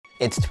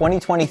It's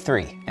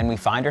 2023, and we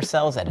find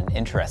ourselves at an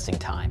interesting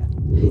time.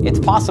 It's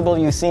possible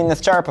you've seen this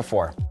chart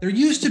before. There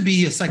used to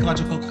be a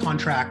psychological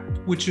contract,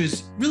 which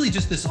is really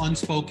just this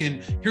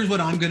unspoken, here's what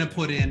I'm going to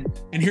put in,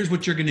 and here's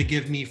what you're going to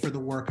give me for the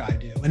work I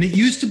do. And it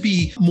used to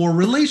be more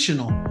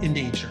relational in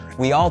nature.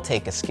 We all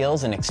take a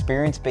skills and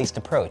experience-based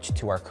approach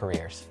to our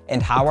careers.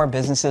 And how are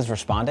businesses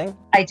responding?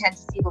 I tend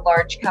to see the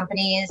large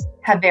companies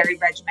have very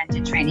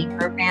regimented training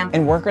programs.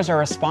 And workers are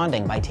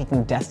responding by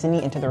taking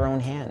destiny into their own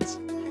hands.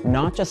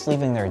 Not just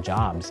leaving their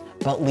jobs,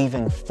 but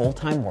leaving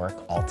full-time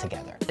work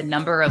altogether. The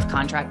number of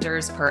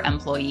contractors per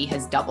employee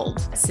has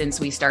doubled since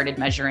we started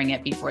measuring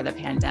it before the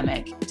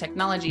pandemic.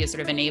 Technology has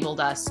sort of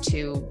enabled us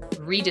to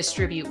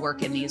redistribute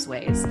work in these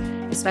ways,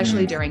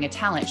 especially during a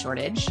talent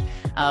shortage,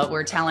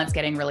 where talent's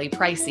getting really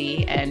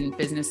pricey and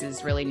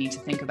businesses really need to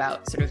think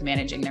about sort of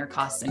managing their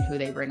costs and who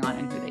they bring on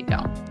and who they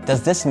don't.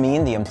 Does this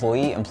mean the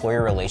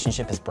employee-employer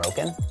relationship is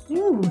broken?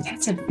 Ooh,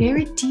 that's a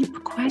very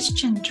deep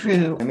question,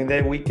 Drew. I mean,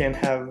 then we can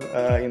have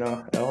a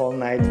whole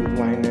night with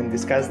wine and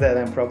discuss that,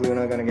 and probably we're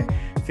not going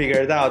to figure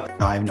it out.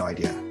 No, I have no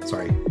idea.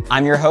 Sorry.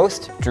 I'm your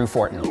host, Drew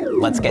Fortin.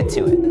 Let's get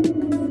to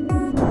it.